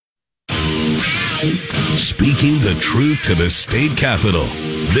Speaking the truth to the state capitol.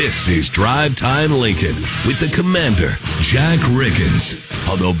 This is Drive Time Lincoln with the Commander, Jack Riggins,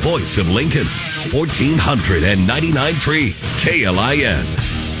 on the voice of Lincoln, 1499.3 KLIN.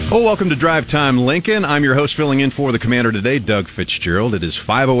 Oh, welcome to Drive Time Lincoln. I'm your host, filling in for the Commander today, Doug Fitzgerald. It is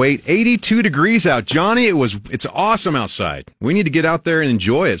 5:08, 82 degrees out. Johnny, it's awesome outside. We need to get out there and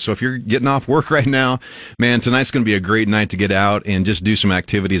enjoy it. So if you're getting off work right now, man, tonight's going to be a great night to get out and just do some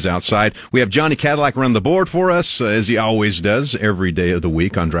activities outside. We have Johnny Cadillac run the board for us, as he always does every day of the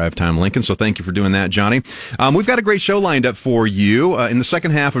week on Drive Time Lincoln. So thank you for doing that, Johnny. We've got a great show lined up for you. In the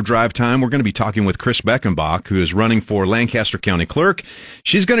second half of Drive Time, we're going to be talking with Chris Beckenbach, who is running for Lancaster County Clerk.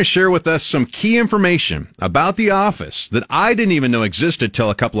 She's going to share with us some key information about the office that I didn't even know existed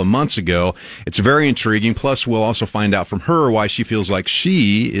till a couple of months ago. It's very intriguing. Plus, we'll also find out from her why she feels like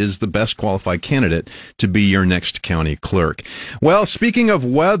she is the best qualified candidate to be your next county clerk. Well, speaking of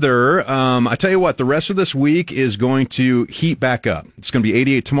weather, I tell you what, the rest of this week is going to heat back up. It's going to be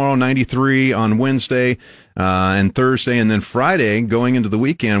 88 tomorrow, 93 on Wednesday and Thursday, and then Friday going into the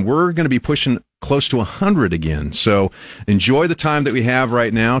weekend, we're going to be pushing close to 100 again. So enjoy the time that we have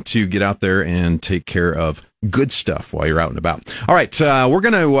right now to get out there and take care of good stuff while you're out and about. All right, we're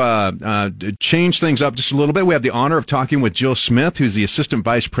going to change things up just a little bit. We have the honor of talking with Jill Smith, who's the Assistant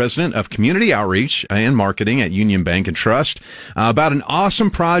Vice President of Community Outreach and Marketing at Union Bank and Trust, about an awesome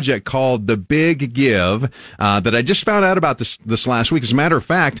project called The Big Give that I just found out about this last week. As a matter of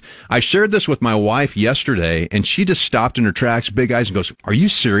fact, I shared this with my wife yesterday, and she just stopped in her tracks, big eyes, and goes, "Are you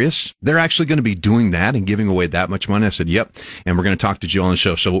serious? They're actually going to be doing that and giving away that much money?" I said, "Yep." And we're going to talk to Jill on the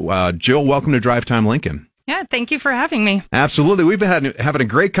show. So, Jill, welcome to Drive Time Lincoln. Yeah, thank you for having me. Absolutely. We've been having a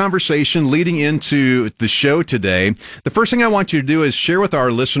great conversation leading into the show today. The first thing I want you to do is share with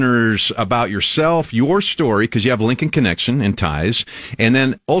our listeners about yourself, your story, because you have Lincoln connection and ties, and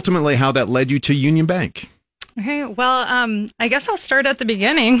then ultimately how that led you to Union Bank. Okay, well, I guess I'll start at the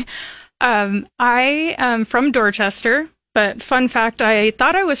beginning. I am from Dorchester. But fun fact, I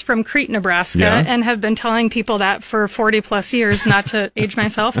thought I was from Crete, Nebraska, and have been telling people that for 40 plus years, not to age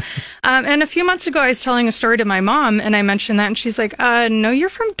myself. And a few months ago, I was telling a story to my mom, and I mentioned that, and she's like, "No, you're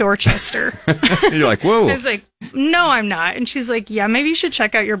from Dorchester." You're like, "Whoa." I was like, "No, I'm not." And she's like, "Yeah, maybe you should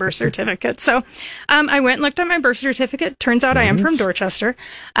check out your birth certificate." So I went and looked at my birth certificate. Turns out I am from Dorchester.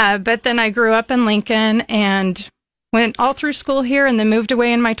 But then I grew up in Lincoln and went all through school here, and then moved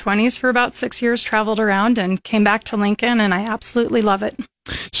away in my 20s for about 6 years, traveled around, and came back to Lincoln, and I absolutely love it.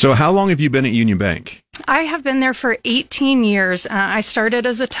 So how long have you been at Union Bank? I have been there for 18 years. I started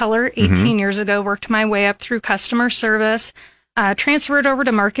as a teller 18 years ago, worked my way up through customer service, transferred over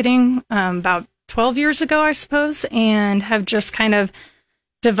to marketing about 12 years ago, I suppose, and have just kind of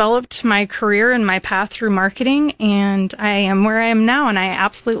developed my career and my path through marketing, and I am where I am now, and I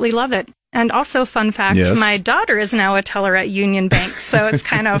absolutely love it. And also, fun fact, my daughter is now a teller at Union Bank, so it's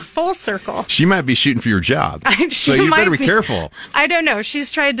kind of full circle. She might be shooting for your job, so you better be careful. I don't know. She's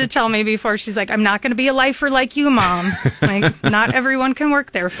tried to tell me before. She's like, "I'm not going to be a lifer like you, Mom." Like, not everyone can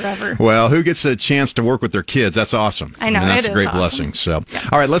work there forever. Well, who gets a chance to work with their kids? That's awesome. I know, that's it a great is awesome. blessing. So,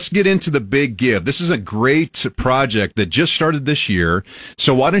 all right, let's get into the Big Give. This is a great project that just started this year.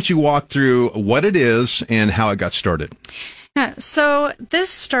 So why don't you walk through what it is and how it got started? Yeah, so this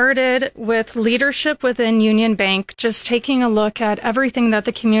started with leadership within Union Bank, just taking a look at everything that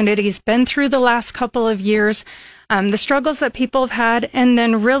the community's been through the last couple of years, the struggles that people have had, and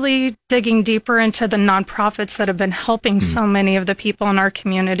then really digging deeper into the nonprofits that have been helping so many of the people in our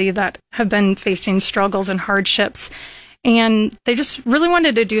community that have been facing struggles and hardships. And they just really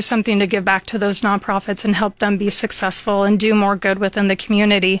wanted to do something to give back to those nonprofits and help them be successful and do more good within the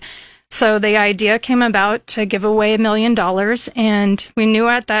community. So the idea came about to give away $1 million, and we knew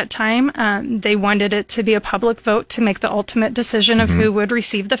at that time they wanted it to be a public vote to make the ultimate decision of who would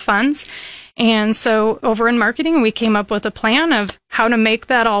receive the funds. And so over in marketing, we came up with a plan of how to make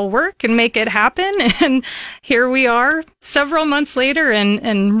that all work and make it happen. And here we are several months later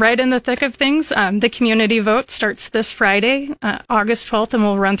and right in the thick of things. The community vote starts this Friday, August 12th, and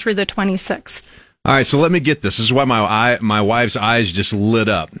will run through the 26th. All right, so let me get this. This is why my wife's eyes just lit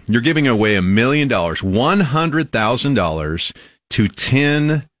up. You're giving away $1 million, $100,000 to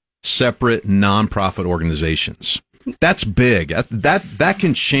 10 separate nonprofit organizations. That's big. That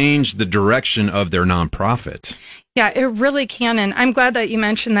can change the direction of their nonprofit. Yeah, it really can. And I'm glad that you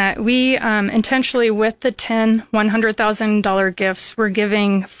mentioned that. We intentionally, with the 10 $100,000 gifts, we're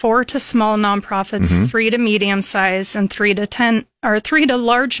giving 4 to small nonprofits, 3 to medium size, and 3 to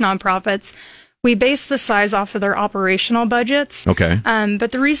large nonprofits, we base the size off of their operational budgets. Okay.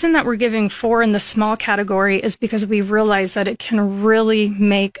 But the reason that we're giving 4 in the small category is because we realize that it can really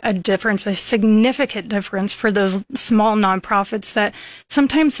make a difference, a significant difference for those small nonprofits that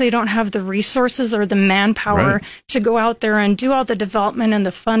sometimes they don't have the resources or the manpower to go out there and do all the development and the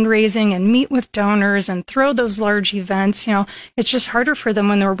fundraising and meet with donors and throw those large events. You know, it's just harder for them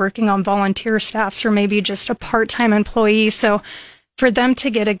when they're working on volunteer staffs or maybe just a part-time employee. So for them to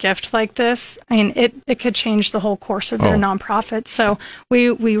get a gift like this, I mean, it could change the whole course of their nonprofit. So we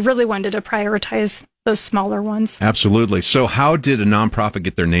really wanted to prioritize those smaller ones. Absolutely. So how did a nonprofit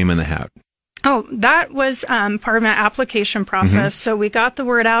get their name in the hat? Oh, that was part of my application process. So we got the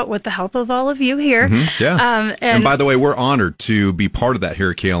word out with the help of all of you here. Yeah. And by the way, we're honored to be part of that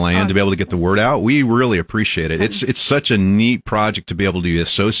here at KLIN, to be able to get the word out. We really appreciate it. It's such a neat project to be able to be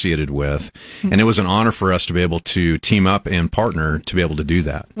associated with. And it was an honor for us to be able to team up and partner to be able to do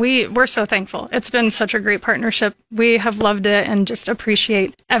that. We're so thankful. It's been such a great partnership. We have loved it and just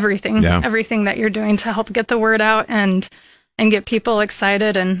appreciate everything that you're doing to help get the word out and get people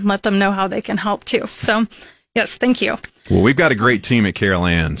excited and let them know how they can help too. So, yes, thank you. Well, we've got a great team at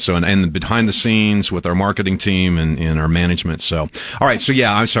KLIN. So, and behind the scenes with our marketing team and our management. So, all right. So,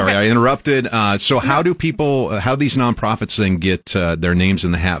 yeah, I'm sorry I interrupted. So, how do people, how these nonprofits then get their names in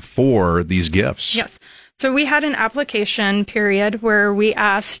the hat for these gifts? Yes. So we had an application period where we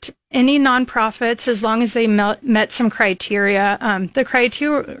asked any nonprofits, as long as they met some criteria. The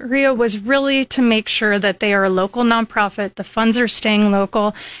criteria was really to make sure that they are a local nonprofit, the funds are staying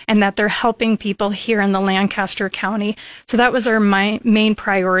local, and that they're helping people here in the Lancaster County. So that was our main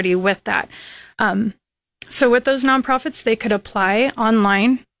priority with that. So with those nonprofits, they could apply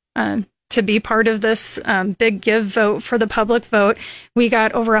online to be part of this big give vote for the public vote. We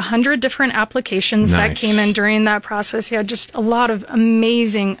got over 100 different applications that came in during that process. Yeah, just a lot of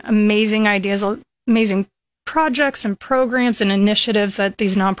amazing ideas, amazing projects and programs and initiatives that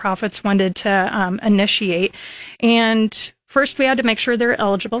these nonprofits wanted to initiate. And first, we had to make sure they're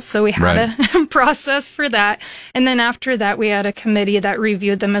eligible, so we had a process for that. And then after that, we had a committee that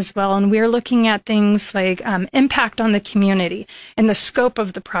reviewed them as well. And we were looking at things like impact on the community and the scope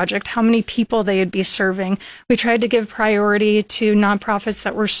of the project, how many people they would be serving. We tried to give priority to nonprofits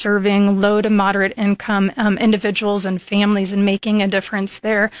that were serving low to moderate income individuals and families and making a difference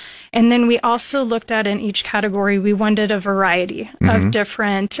there. And then we also looked at in each category, we wanted a variety of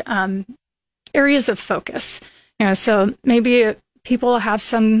different areas of focus. You know, so maybe people have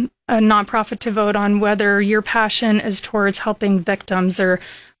a nonprofit to vote on whether your passion is towards helping victims or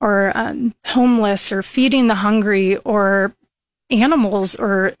homeless or feeding the hungry or animals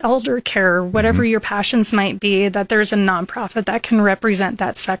or elder care, whatever your passions might be, that there's a nonprofit that can represent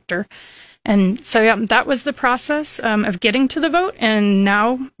that sector. And so, yeah, that was the process of getting to the vote. And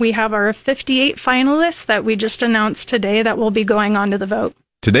now we have our 58 finalists that we just announced today that will be going on to the vote.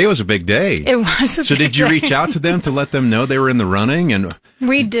 Today was a big day. It was a So big did you day. reach out to them to let them know they were in the running? And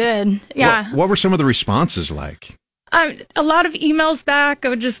We did, yeah. What were some of the responses like? A lot of emails back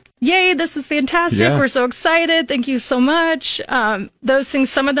of just, yay, this is fantastic. Yeah. We're so excited. Thank you so much. Those things,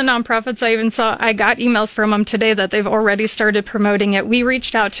 some of the nonprofits I even saw, I got emails from them today that they've already started promoting it. We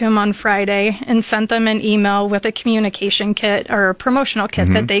reached out to them on Friday and sent them an email with a communication kit or a promotional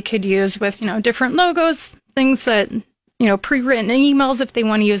kit that they could use with, different logos, things that, pre-written emails if they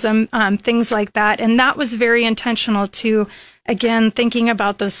want to use them, things like that. And that was very intentional too. Again, thinking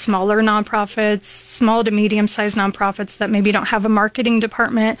about those smaller nonprofits, small to medium-sized nonprofits that maybe don't have a marketing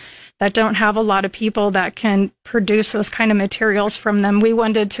department, that don't have a lot of people that can produce those kind of materials from them. We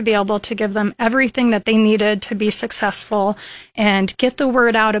wanted to be able to give them everything that they needed to be successful and get the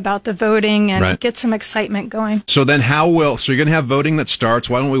word out about the voting and get some excitement going. So then so you're going to have voting that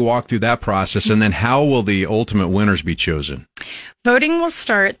starts. Why don't we walk through that process? And then how will the ultimate winners be chosen? Voting will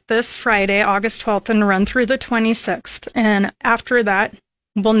start this Friday, August 12th, and run through the 26th. And after that,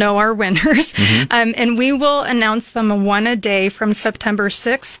 we'll know our winners. And we will announce them one a day from September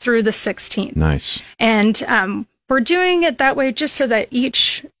 6th through the 16th. Nice. And we're doing it that way just so that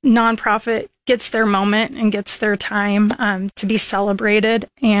each nonprofit gets their moment and gets their time to be celebrated.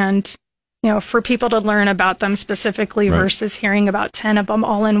 And for people to learn about them specifically versus hearing about 10 of them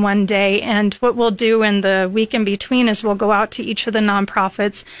all in one day. And what we'll do in the week in between is we'll go out to each of the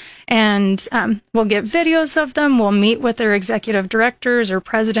nonprofits and we'll get videos of them. We'll meet with their executive directors or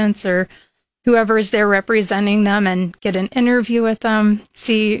presidents or whoever is there representing them and get an interview with them,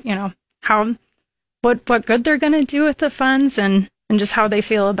 see, what good they're going to do with the funds and and just how they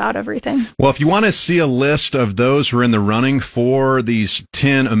feel about everything. Well, if you want to see a list of those who are in the running for these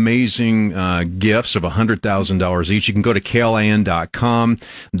 10 amazing gifts of $100,000 each, you can go to KLIN.com.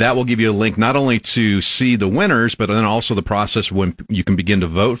 That will give you a link not only to see the winners, but then also the process when you can begin to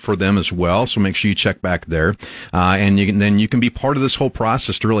vote for them as well. So make sure you check back there. And you can be part of this whole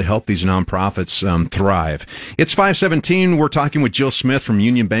process to really help these nonprofits thrive. It's 5:17. We're talking with Jill Smith from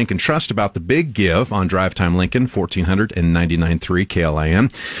Union Bank and Trust about the big give on Drive Time Lincoln, 1499.3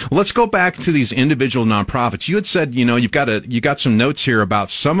 KLIN. Let's go back to these individual nonprofits. You had said, you got some notes here about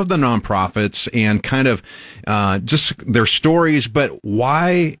some of the nonprofits and kind of just their stories, but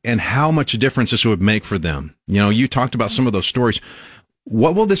why and how much difference this would make for them. You talked about some of those stories.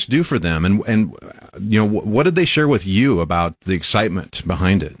 What will this do for them? And what did they share with you about the excitement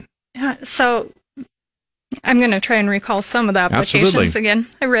behind it? Yeah, so I'm going to try and recall some of the applications. Absolutely. Again.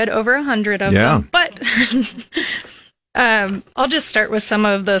 I read over 100 of them, but I'll just start with some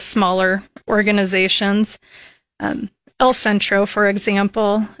of the smaller organizations. El Centro, for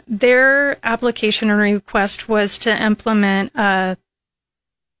example, their application and request was to implement a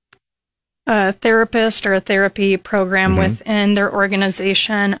therapist or a therapy program within their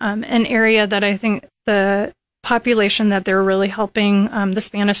organization, an area that I think the population that they're really helping, the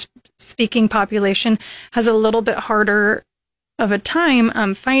Spanish-speaking population, has a little bit harder of a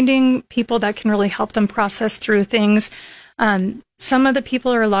time finding people that can really help them process through things. Some of the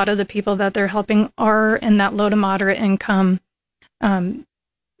people, or a lot of the people that they're helping, are in that low to moderate income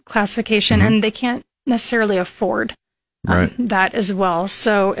classification, and they can't necessarily afford that as well.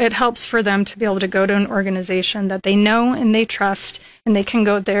 So it helps for them to be able to go to an organization that they know and they trust, and they can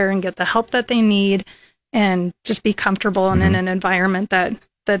go there and get the help that they need and just be comfortable and in an environment that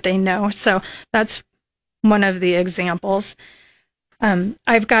they know. So that's one of the examples.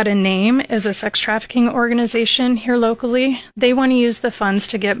 I've Got a Name is a sex trafficking organization here locally. They want to use the funds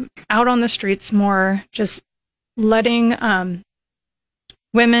to get out on the streets more, just letting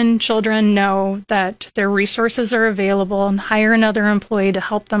women, children know that their resources are available, and hire another employee to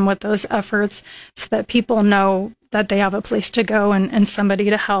help them with those efforts so that people know that they have a place to go and somebody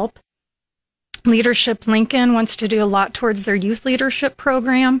to help. Leadership Lincoln wants to do a lot towards their youth leadership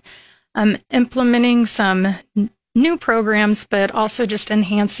program, implementing some new programs, but also just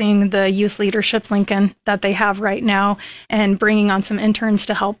enhancing the Youth Leadership Lincoln that they have right now and bringing on some interns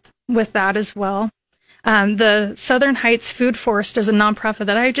to help with that as well. The Southern Heights Food Forest is a nonprofit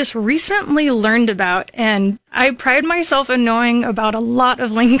that I just recently learned about, and I pride myself in knowing about a lot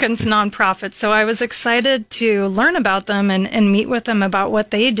of Lincoln's nonprofits. So I was excited to learn about them and meet with them about what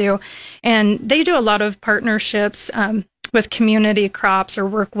they do. And they do a lot of partnerships with community crops, or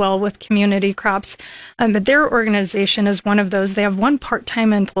work well with community crops. But their organization is one of those. They have one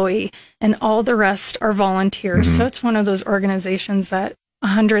part-time employee, and all the rest are volunteers. So it's one of those organizations that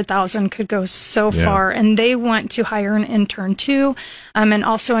 100,000 could go so far, and they want to hire an intern too, and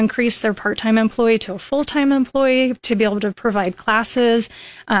also increase their part-time employee to a full-time employee to be able to provide classes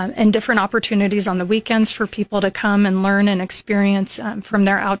and different opportunities on the weekends for people to come and learn and experience from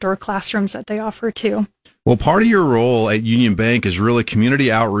their outdoor classrooms that they offer too. Well, part of your role at Union Bank is really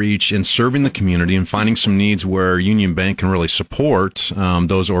community outreach and serving the community and finding some needs where Union Bank can really support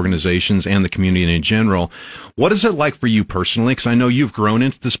those organizations and the community in general. What is it like for you personally? Because I know you've grown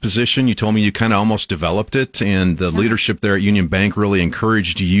into this position. You told me you kind of almost developed it, and the leadership there at Union Bank really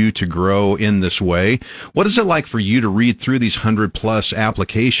encouraged you to grow in this way. What is it like for you to read through these 100+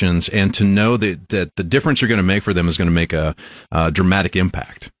 applications and to know that the difference you're going to make for them is going to make a dramatic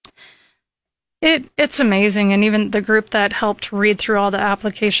impact? It's amazing. And even the group that helped read through all the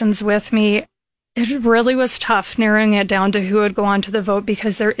applications with me, it really was tough narrowing it down to who would go on to the vote,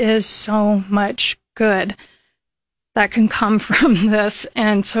 because there is so much good that can come from this.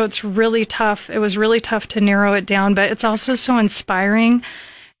 And so it's really tough. It was really tough to narrow it down, but it's also so inspiring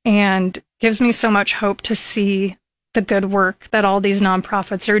and gives me so much hope to see the good work that all these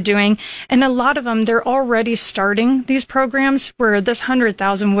nonprofits are doing. And a lot of them, they're already starting these programs where this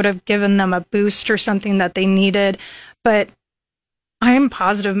 100,000 would have given them a boost or something that they needed. But I am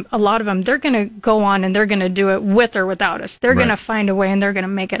positive a lot of them, they're going to go on and they're going to do it with or without us. They're going to find a way and they're going to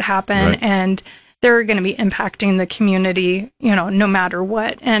make it happen. And they're going to be impacting the community, no matter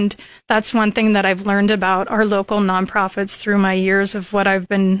what. And that's one thing that I've learned about our local nonprofits through my years of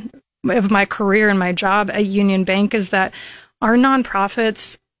my career and my job at Union Bank, is that our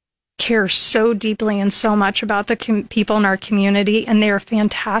nonprofits care so deeply and so much about the people in our community, and they are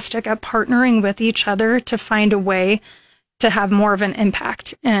fantastic at partnering with each other to find a way to have more of an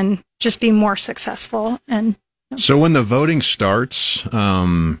impact and just be more successful. And so when the voting starts,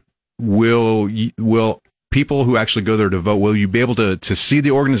 will people who actually go there to vote, will you be able to see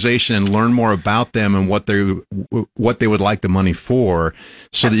the organization and learn more about them and what they would like the money for,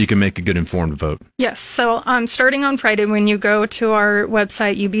 so that you can make a good informed vote? Yes. So starting on Friday, when you go to our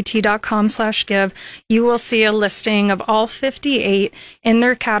website, ubt.com/give, you will see a listing of all 58 in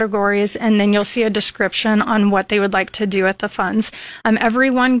their categories, and then you'll see a description on what they would like to do at the funds.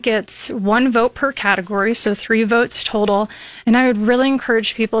 Everyone gets 1 vote per category, so 3 votes total. And I would really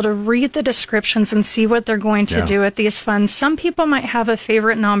encourage people to read the descriptions and see what they're going to do at these funds. Some people might have a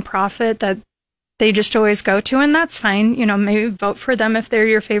favorite nonprofit that they just always go to, and that's fine. Maybe vote for them if they're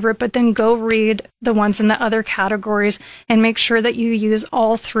your favorite, but then go read the ones in the other categories and make sure that you use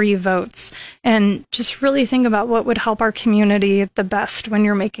all 3 votes. And just really think about what would help our community the best when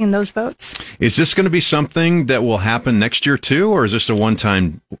you're making those votes. Is this going to be something that will happen next year too, or is this a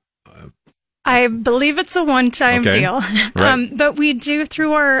one-time? I believe it's a one-time deal. Right. But we do,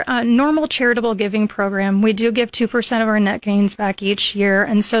 through our normal charitable giving program, we do give 2% of our net gains back each year.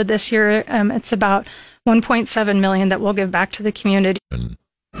 And so this year, it's about $1.7 million that we'll give back to the community.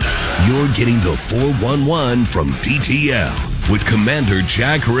 You're getting the 411 from DTL with Commander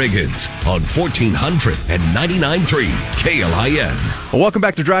Jack Riggins on 1499.3 KLIN. Well, welcome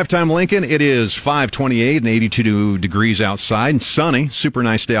back to Drive Time Lincoln. It is 5:28 and 82 degrees outside and sunny. Super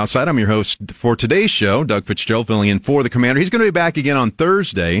nice day outside. I'm your host for today's show, Doug Fitzgerald, filling in for the Commander. He's going to be back again on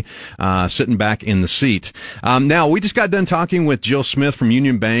Thursday, sitting back in the seat. Now, we just got done talking with Jill Smith from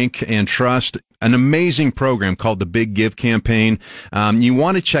Union Bank and Trust. An amazing program called the Big Give Campaign. You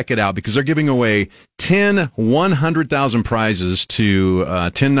want to check it out because they're giving away 10 $100,000 prizes to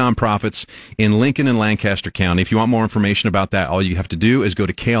 10 nonprofits in Lincoln and Lancaster County. If you want more information about that, all you have to do is go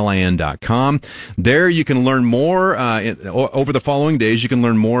to KLIN.com. There you can learn more. Over the following days, you can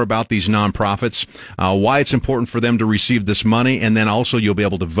learn more about these nonprofits, why it's important for them to receive this money, and then also you'll be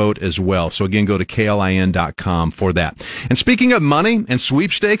able to vote as well. So again, go to KLIN.com for that. And speaking of money and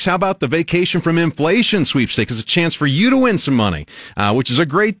sweepstakes, how about the Vacation from Inflation sweepstakes? It's a chance for you to win some money, which is a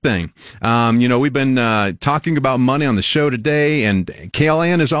great thing. We've been talking about money on the show today, and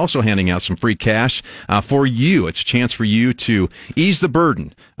KLIN is also handing out some free cash for you. It's a chance for you to ease the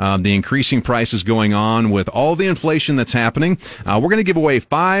burden of the increasing prices going on with all the inflation that's happening. We're going to give away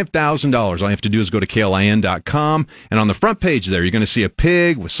 $5,000. All you have to do is go to KLIN.com, and on the front page there, you're going to see a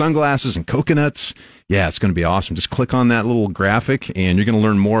pig with sunglasses and coconuts. Yeah, it's going to be awesome. Just click on that little graphic, and you're going to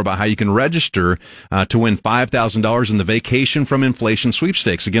learn more about how you can register to win $5,000 in the Vacation from Inflation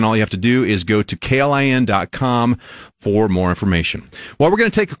sweepstakes. Again, all you have to do is go to KLIN.com for more information. Well, we're going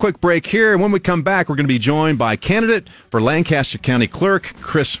to take a quick break here, and when we come back, we're going to be joined by candidate for Lancaster County Clerk,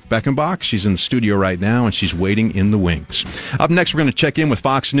 Chris Beckenbach. She's in the studio right now, and she's waiting in the wings. Up next, we're going to check in with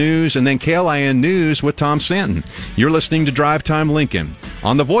Fox News and then KLIN News with Tom Stanton. You're listening to Drive Time Lincoln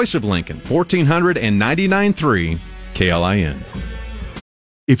on the Voice of Lincoln, 1499.3 KLIN.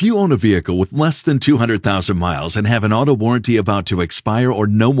 If you own a vehicle with less than 200,000 miles and have an auto warranty about to expire or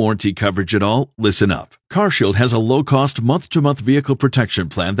no warranty coverage at all, listen up. CarShield has a low-cost month-to-month vehicle protection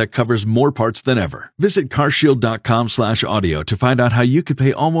plan that covers more parts than ever. Visit carshield.com/audio to find out how you could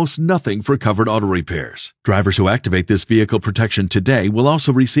pay almost nothing for covered auto repairs. Drivers who activate this vehicle protection today will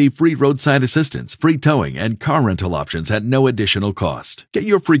also receive free roadside assistance, free towing, and car rental options at no additional cost. Get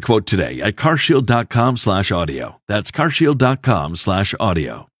your free quote today at carshield.com/audio. That's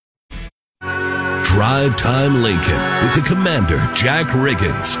carshield.com/audio. Drive Time Lincoln with the Commander, Jack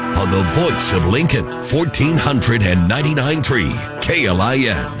Riggins, on the Voice of Lincoln, 1499.3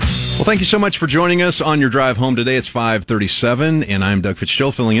 KLIN. Well, thank you so much for joining us on your drive home today. It's 5:37, and I'm Doug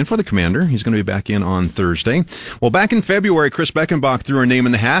Fitzgerald filling in for the Commander. He's going to be back in on Thursday. Well, back in February, Chris Beckenbach threw her name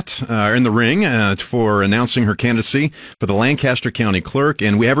in the hat, in the ring, for announcing her candidacy for the Lancaster County Clerk,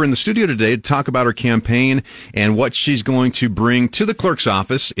 and we have her in the studio today to talk about her campaign and what she's going to bring to the clerk's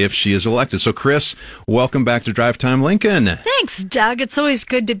office if she is elected. So, Chris, welcome back to Drive Time Lincoln. Thanks, Doug. It's always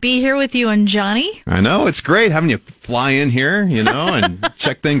good to be here with you and Johnny. I know. It's great having you fly in here, and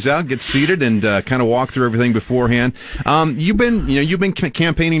check things out, get seated, and kind of walk through everything beforehand. You've been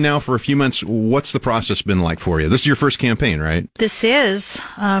campaigning now for a few months. What's the process been like for you? This is your first campaign, right? This is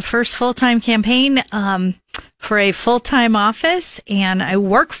first full-time campaign for a full-time office, and I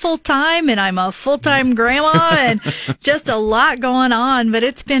work full-time, and I'm a full-time grandma, and just a lot going on, but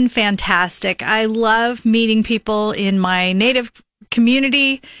it's been fantastic. I love meeting people in my native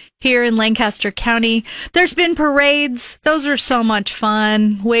community here in Lancaster County. There's been parades. Those are so much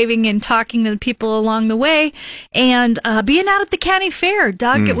fun, waving and talking to the people along the way, and being out at the county fair.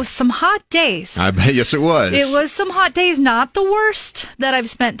 Doug, it was some hot days. I bet, yes, it was. It was some hot days, not the worst that I've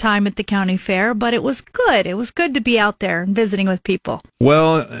spent time at the county fair, but it was good. It was good to be out there and visiting with people.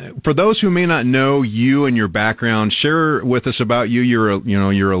 Well, for those who may not know you and your background, share with us about you.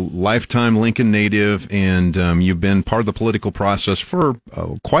 You're a lifetime Lincoln native, and you've been part of the political process for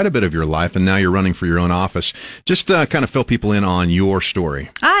quite a bit of your life, and now you're running for your own office. Just kind of fill people in on your story.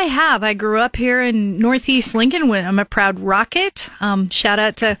 I have. I grew up here in Northeast Lincoln. I'm a proud Rocket. Shout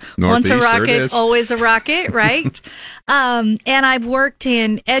out to Northeast, once a Rocket, always a Rocket, right? And I've worked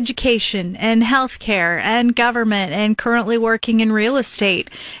in education and healthcare and government, and currently working in real estate.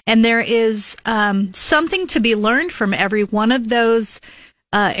 And there is something to be learned from every one of those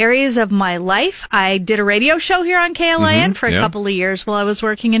areas of my life. I did a radio show here on KLIN for a couple of years while I was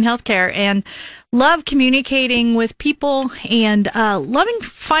working in healthcare, and love communicating with people and loving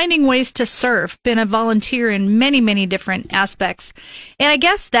finding ways to serve. Been a volunteer in many, many different aspects. And I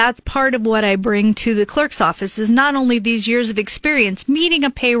guess that's part of what I bring to the clerk's office is not only these years of experience meeting a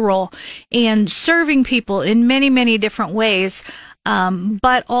payroll and serving people in many, many different ways,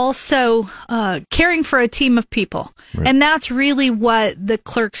 but also caring for a team of people. Right. And that's really what the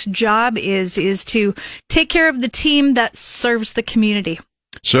clerk's job is to take care of the team that serves the community.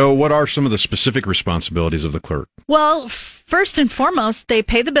 So what are some of the specific responsibilities of the clerk? Well, first and foremost, they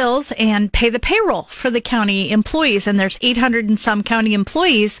pay the bills and pay the payroll for the county employees. And there's 800 and some county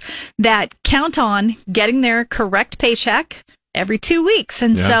employees that count on getting their correct paycheck every 2 weeks.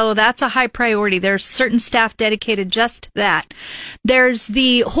 And so that's a high priority. There's certain staff dedicated just to that. There's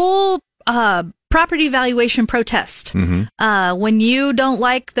the whole property valuation protest. When you don't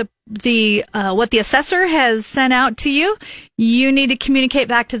like the what the assessor has sent out to you, you need to communicate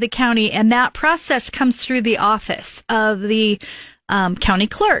back to the county, and that process comes through the office of the county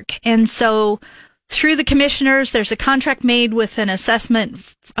clerk. And so through the commissioners, there's a contract made with an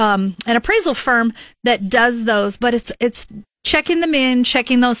assessment, an appraisal firm that does those, but it's checking them in,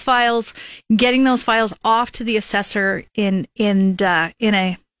 checking those files, getting those files off to the assessor in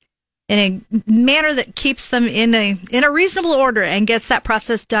a manner that keeps them in a reasonable order and gets that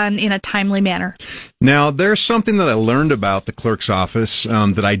process done in a timely manner. Now, there's something that I learned about the clerk's office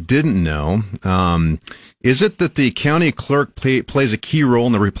that I didn't know. Is it that the county clerk plays a key role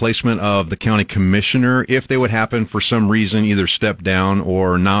in the replacement of the county commissioner if they would happen for some reason either step down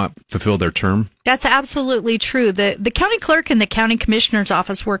or not fulfill their term? That's absolutely true. The county clerk and the county commissioner's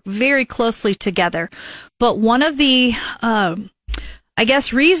office work very closely together. But one of the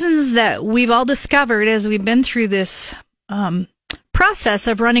reasons that we've all discovered as we've been through this process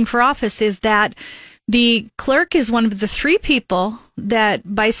of running for office is that the clerk is one of the three people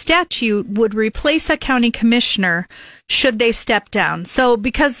that by statute would replace a county commissioner should they step down. So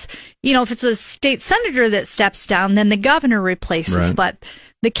because, if it's a state senator that steps down, then the governor replaces. Right. But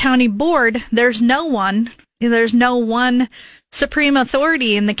the county board, there's no one supreme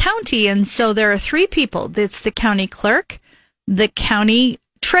authority in the county. And so there are three people. It's the county clerk, the county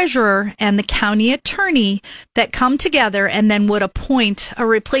treasurer, and the county attorney that come together and then would appoint a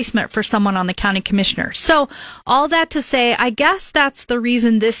replacement for someone on the county commissioner. So all that to say, I guess that's the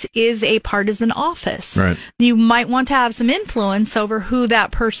reason this is a partisan office. Right. You might want to have some influence over who that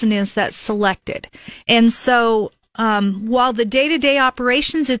person is that's selected. And so while the day-to-day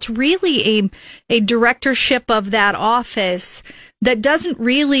operations, it's really a directorship of that office that doesn't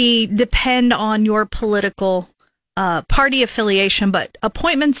really depend on your political party affiliation, but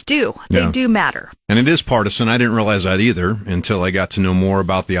appointments do. They do matter. And it is partisan. I didn't realize that either until I got to know more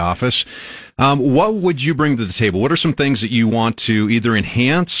about the office. What would you bring to the table? What are some things that you want to either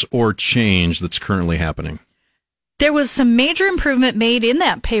enhance or change that's currently happening? There was some major improvement made in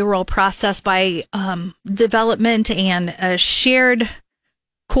that payroll process by development and a shared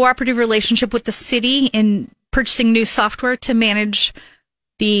cooperative relationship with the city in purchasing new software to manage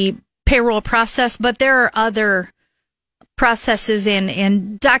the payroll process. But there are other processes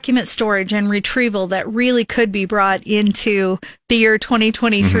in document storage and retrieval that really could be brought into the year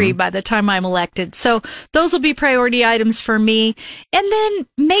 2023 by the time I'm elected. So those will be priority items for me. And then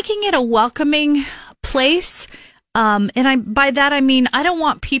making it a welcoming place. By that I mean, I don't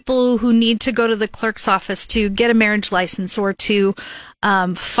want people who need to go to the clerk's office to get a marriage license or to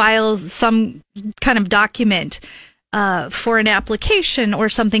file some kind of document for an application or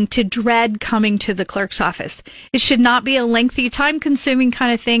something to dread coming to the clerk's office. It should not be a lengthy, time-consuming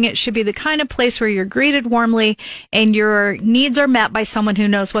kind of thing. It should be the kind of place where you're greeted warmly and your needs are met by someone who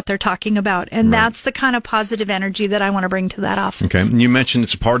knows what they're talking about. And that's the kind of positive energy that I want to bring to that office. Okay. You mentioned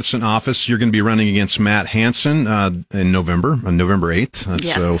it's a partisan office. You're going to be running against Matt Hansen in November, on November 8th.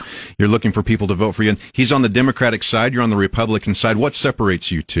 Yes. So you're looking for people to vote for you. He's on the Democratic side. You're on the Republican side. What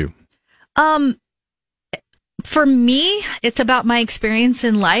separates you two? For me, it's about my experience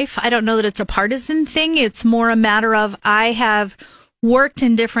in life. I don't know that it's a partisan thing. It's more a matter of I have worked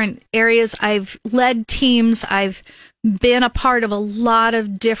in different areas. I've led teams. I've been a part of a lot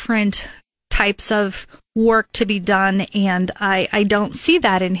of different types of work to be done, and I don't see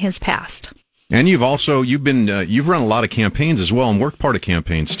that in his past. And you've run a lot of campaigns as well and worked part of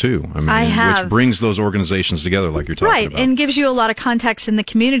campaigns too. I have. Which brings those organizations together like you're talking about. Right, and gives you a lot of contacts in the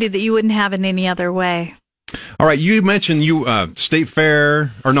community that you wouldn't have in any other way. All right, you mentioned state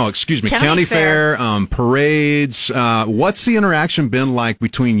fair, county fair, parades. What's the interaction been like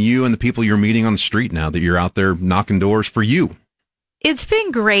between you and the people you're meeting on the street now that you're out there knocking doors for you? It's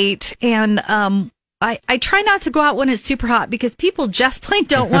been great, and I try not to go out when it's super hot because people just plain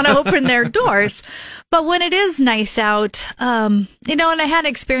don't want to open their doors. But when it is nice out, and I had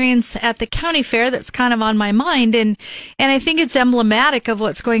experience at the county fair that's kind of on my mind, and I think it's emblematic of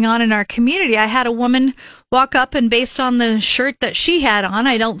what's going on in our community. I had a woman walk up, and based on the shirt that she had on,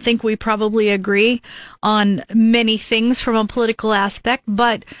 I don't think we probably agree on many things from a political aspect,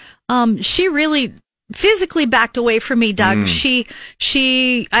 but she really physically backed away from me, Doug. I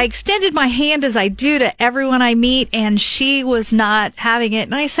extended my hand as I do to everyone I meet, and she was not having it.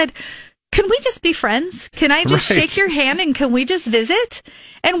 And I said, can we just be friends? Can I just shake your hand and can we just visit?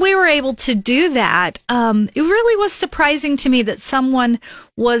 And we were able to do that. It really was surprising to me that someone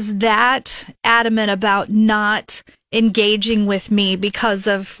was that adamant about not engaging with me because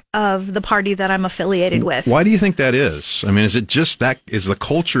of the party that I'm affiliated with. Why do you think that is? I mean, is it just that, is the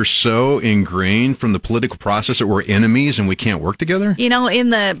culture so ingrained from the political process that we're enemies and we can't work together? In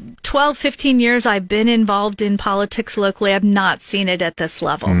the 12, 15 years I've been involved in politics locally, I've not seen it at this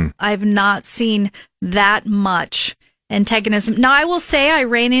level. I've not seen that much antagonism. Now, I will say I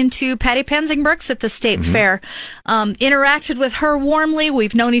ran into Patty Penzing Brooks at the state fair, interacted with her warmly.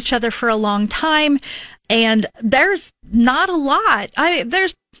 We've known each other for a long time. And there's not a lot. I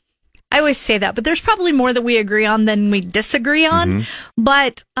always say that, but there's probably more that we agree on than we disagree on.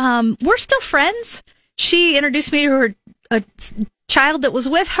 But we're still friends. She introduced me to a child that was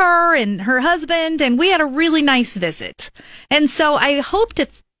with her and her husband, and we had a really nice visit. And so I hope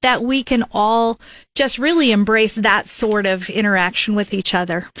that we can all just really embrace that sort of interaction with each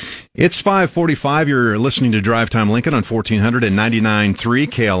other. It's 5:45. You're listening to Drive Time Lincoln on 1499.3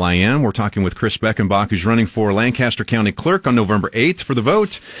 KLIN. We're talking with Chris Beckenbach, who's running for Lancaster County Clerk on November 8th for the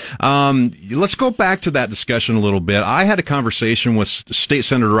vote. Let's go back to that discussion a little bit. I had a conversation with State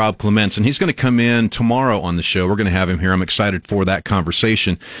Senator Rob Clements, and he's going to come in tomorrow on the show. We're going to have him here. I'm excited for that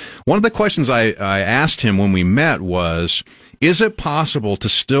conversation. One of the questions I asked him when we met was, is it possible to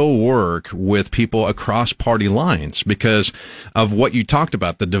still work with people across party lines because of what you talked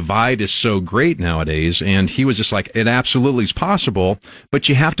about? The divide is so great nowadays. And he was just like, it absolutely is possible, but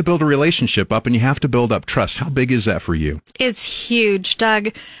you have to build a relationship up and you have to build up trust. How big is that for you? It's huge, Doug.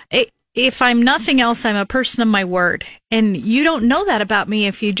 If I'm nothing else, I'm a person of my word. And you don't know that about me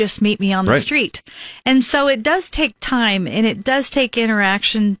if you just meet me on the street. And so it does take time and it does take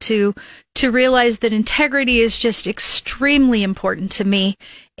interaction to realize that integrity is just extremely important to me.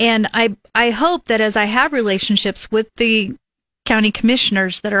 And I hope that as I have relationships with the county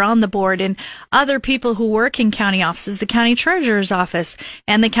commissioners that are on the board and other people who work in county offices, the county treasurer's office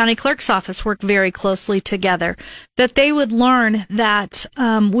and the county clerk's office work very closely together, that they would learn that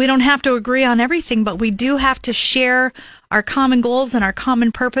we don't have to agree on everything, but we do have to share our common goals and our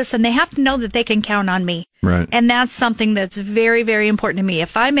common purpose, and they have to know that they can count on me. Right. And that's something that's very, very important to me.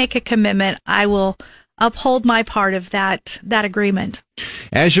 If I make a commitment, I will uphold my part of that agreement.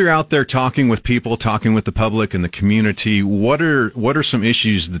 As you're out there talking with people, talking with the public and the community, what are some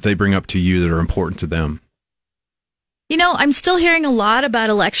issues that they bring up to you that are important to them? I'm still hearing a lot about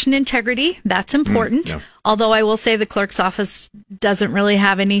election integrity. That's important. Although I will say the clerk's office doesn't really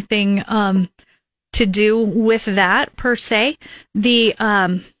have anything to do with that per se. The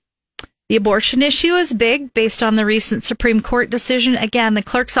abortion issue is big based on the recent Supreme Court decision. Again, the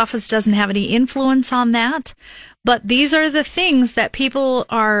clerk's office doesn't have any influence on that. But these are the things that people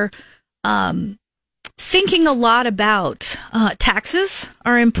are thinking a lot about. Taxes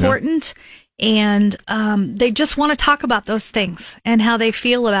are important. And they just want to talk about those things and how they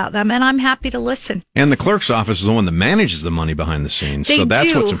feel about them. And I'm happy to listen. And the clerk's office is the one that manages the money behind the scenes. So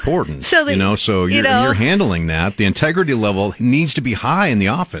that's what's important. So you're handling that. The integrity level needs to be high in the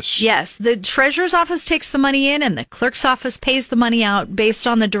office. Yes. The treasurer's office takes the money in and the clerk's office pays the money out based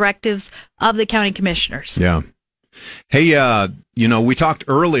on the directives of the county commissioners. Yeah. Hey, we talked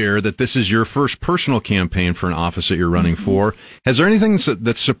earlier that this is your first personal campaign for an office that you're running for. Has there anything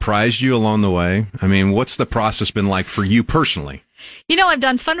that surprised you along the way? I mean, what's the process been like for you personally? I've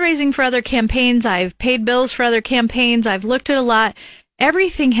done fundraising for other campaigns. I've paid bills for other campaigns. I've looked at a lot.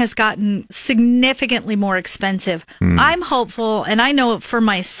 Everything has gotten significantly more expensive. I'm hopeful, and I know for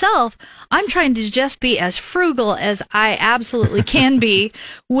myself, I'm trying to just be as frugal as I absolutely can be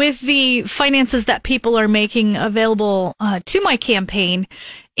with the finances that people are making available to my campaign.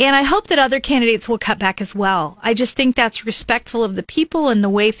 And I hope that other candidates will cut back as well. I just think that's respectful of the people and the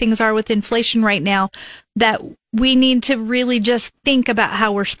way things are with inflation right now, that we need to really just think about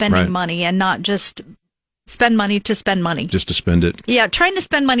how we're spending money and not just spend money to spend money. Just to spend it. Yeah, trying to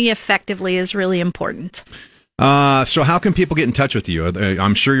spend money effectively is really important. So how can people get in touch with you?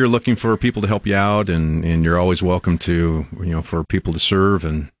 I'm sure you're looking for people to help you out, and you're always welcome to, for people to serve.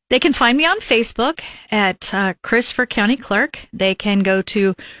 And they can find me on Facebook at Christopher County Clerk. They can go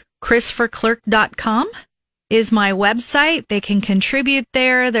to chrisforclerk.com is my website. They can contribute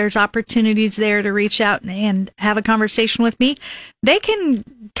there. There's opportunities there to reach out and have a conversation with me. They can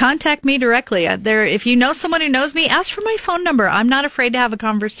contact me directly. If you know someone who knows me, ask for my phone number. I'm not afraid to have a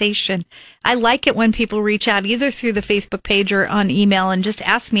conversation. I like it when people reach out either through the Facebook page or on email and just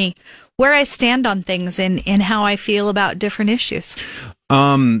ask me where I stand on things and how I feel about different issues.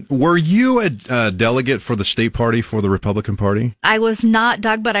 Were you a delegate for the state party for the Republican Party? I was not,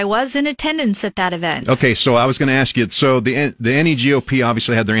 Doug, but I was in attendance at that event. Okay, so I was going to ask you, so the NEGOP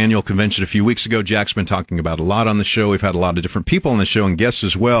obviously had their annual convention a few weeks ago. Jack's been talking about a lot on the show. We've had a lot of different people on the show and guests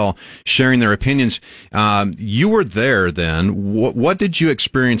as well sharing their opinions. You were there then. What did you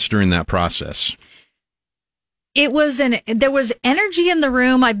experience during that process? There was energy in the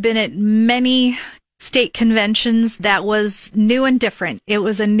room. I've been at many state conventions that was new and different. It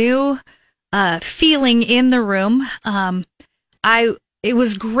was a new feeling in the room. It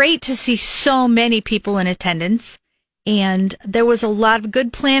was great to see so many people in attendance, and there was a lot of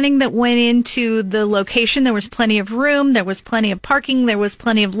good planning that went into the location. There was plenty of room, there was plenty of parking, there was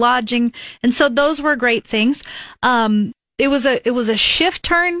plenty of lodging, and so those were great things. It was a shift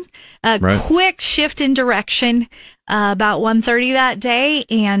turn, quick shift in direction. About 1:30 that day,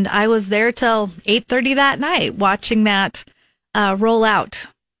 and I was there till 8:30 that night watching that roll out.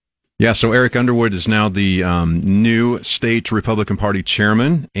 Yeah, so Eric Underwood is now the new state Republican Party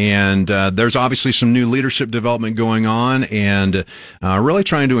chairman, and there's obviously some new leadership development going on, and really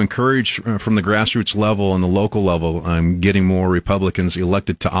trying to encourage from the grassroots level and the local level getting more Republicans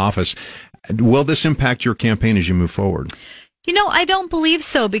elected to office. Will this impact your campaign as you move forward? I don't believe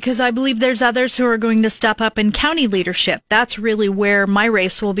so, because I believe there's others who are going to step up in county leadership. That's really where my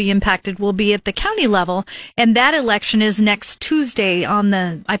race will be impacted, will be at the county level. And that election is next Tuesday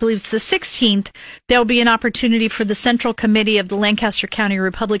I believe it's the 16th. There'll be an opportunity for the Central Committee of the Lancaster County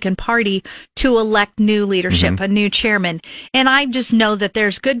Republican Party to elect new leadership, a new chairman. And I just know that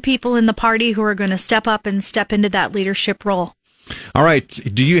there's good people in the party who are going to step up and step into that leadership role. All right.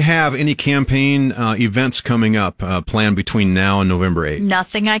 Do you have any campaign events coming up planned between now and November 8th?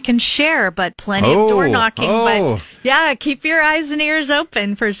 Nothing I can share, but plenty of door knocking. But yeah, keep your eyes and ears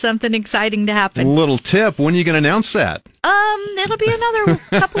open for something exciting to happen. Little tip. When are you going to announce that? It'll be another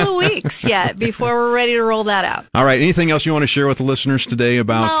couple of weeks yet before we're ready to roll that out. All right. Anything else you want to share with the listeners today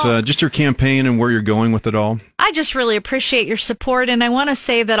about just your campaign and where you're going with it all? I just really appreciate your support, and I want to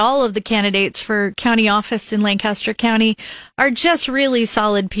say that all of the candidates for county office in Lancaster County are just really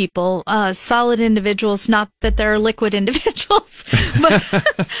solid people, solid individuals, not that they're liquid individuals, but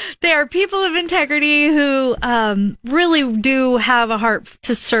they are people of integrity who really do have a heart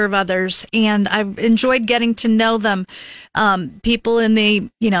to serve others, and I've enjoyed getting to know them. People in the,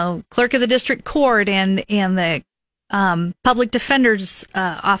 clerk of the district court and the public defender's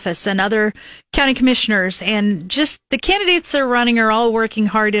office and other county commissioners, and just the candidates that are running are all working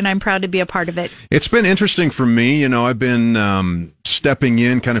hard, and I'm proud to be a part of it. It's been interesting for me. I've been stepping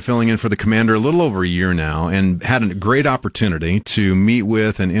in, kind of filling in for the commander a little over a year now, and had a great opportunity to meet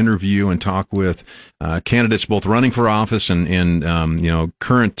with and interview and talk with candidates both running for office and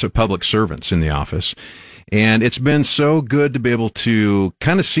current public servants in the office. And it's been so good to be able to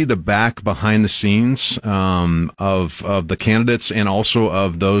kind of see the back behind the scenes of the candidates and also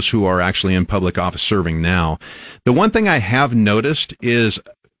of those who are actually in public office serving now. The one thing I have noticed is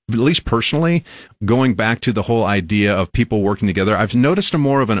at least personally, going back to the whole idea of people working together, I've noticed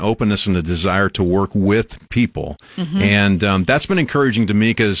more of an openness and a desire to work with people. And that's been encouraging to me,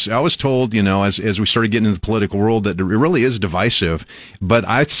 because I was told, as we started getting into the political world, that it really is divisive. But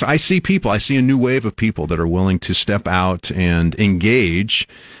I see people, I see a new wave of people that are willing to step out and engage.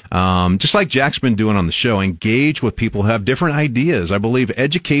 Just like Jack's been doing on the show, engage with people who have different ideas. I believe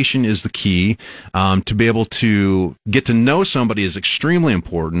education is the key. To be able to get to know somebody is extremely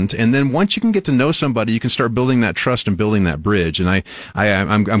important. And then once you can get to know somebody, you can start building that trust and building that bridge. And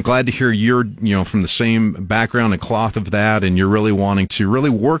I'm glad to hear you're, from the same background and cloth of that, and you're really wanting to really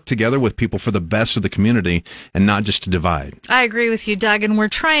work together with people for the best of the community and not just to divide. I agree with you, Doug, and we're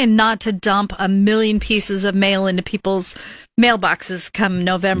trying not to dump 1 million pieces of mail into people's mailboxes come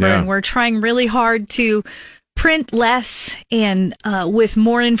November, and we're trying really hard to print less and with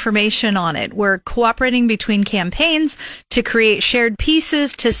more information on it. We're cooperating between campaigns to create shared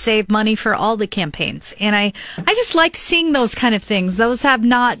pieces to save money for all the campaigns. And I just like seeing those kind of things. Those have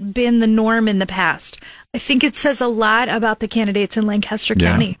not been the norm in the past. I think it says a lot about the candidates in Lancaster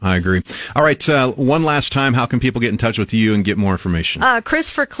County. I agree. All right, one last time, how can people get in touch with you and get more information?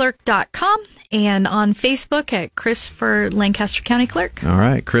 ChrisForClerk.com. And on Facebook at Chris for Lancaster County Clerk. All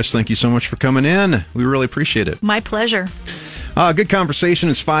right, Chris, thank you so much for coming in. We really appreciate it. My pleasure. Good conversation.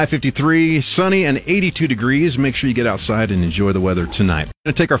 It's 5:53, sunny and 82 degrees. Make sure you get outside and enjoy the weather tonight. We're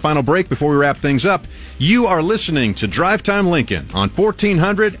going to take our final break before we wrap things up. You are listening to Drive Time Lincoln on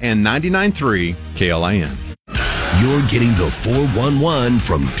 1499.3 KLIN. You're getting the 411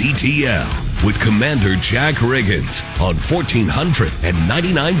 from DTL with Commander Jack Riggins on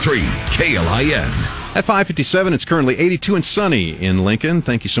 1499.3 KLIN. At 5:57, it's currently 82 and sunny in Lincoln.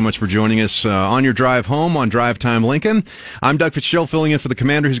 Thank you so much for joining us on your drive home on Drive Time Lincoln. I'm Doug Fitzgerald, filling in for the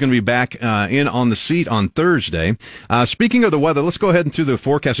commander, who's going to be back in on the seat on Thursday. Speaking of the weather, let's go ahead and through the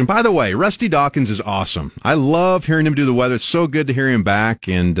forecast. And by the way, Rusty Dawkins is awesome. I love hearing him do the weather. It's so good to hear him back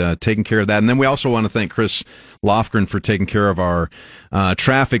and taking care of that. And then we also want to thank Chris Lofgren for taking care of our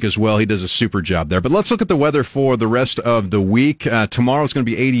traffic as well. He does a super job there. But let's look at the weather for the rest of the week. Tomorrow's going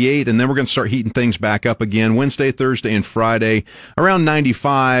to be 88, and then we're going to start heating things back up again. Wednesday, Thursday, and Friday around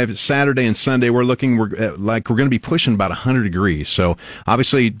 95. Saturday and Sunday we're going to be pushing about 100 degrees. So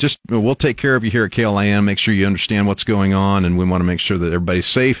obviously, just we'll take care of you here at KLIN. Make sure you understand what's going on, and we want to make sure that everybody's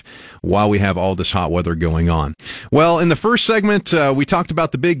safe while we have all this hot weather going on. Well, in the first segment, we talked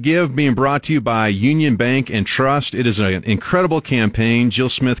about the Big Give being brought to you by Union Bank and Trust. It is an incredible campaign. Jill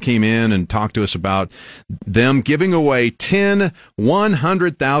Smith came in and talked to us about them giving away 10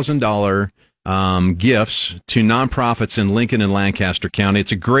 $100,000 gifts to nonprofits in Lincoln and Lancaster County.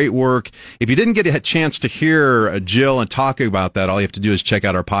 It's a great work. If you didn't get a chance to hear Jill and talk about that, all you have to do is check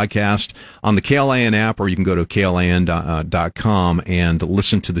out our podcast on the KLIN app, or you can go to KLIN.com and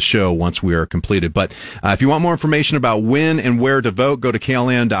listen to the show once we are completed. But if you want more information about when and where to vote, go to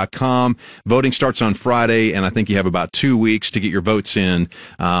KLIN.com. Voting starts on Friday, and I think you have about 2 weeks to get your votes in,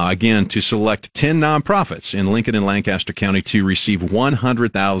 again, to select 10 nonprofits in Lincoln and Lancaster County to receive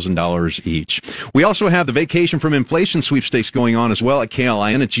 $100,000 each. We also have the Vacation from Inflation sweepstakes going on as well at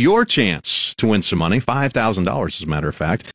KLIN. It's your chance to win some money, $5,000 as a matter of fact.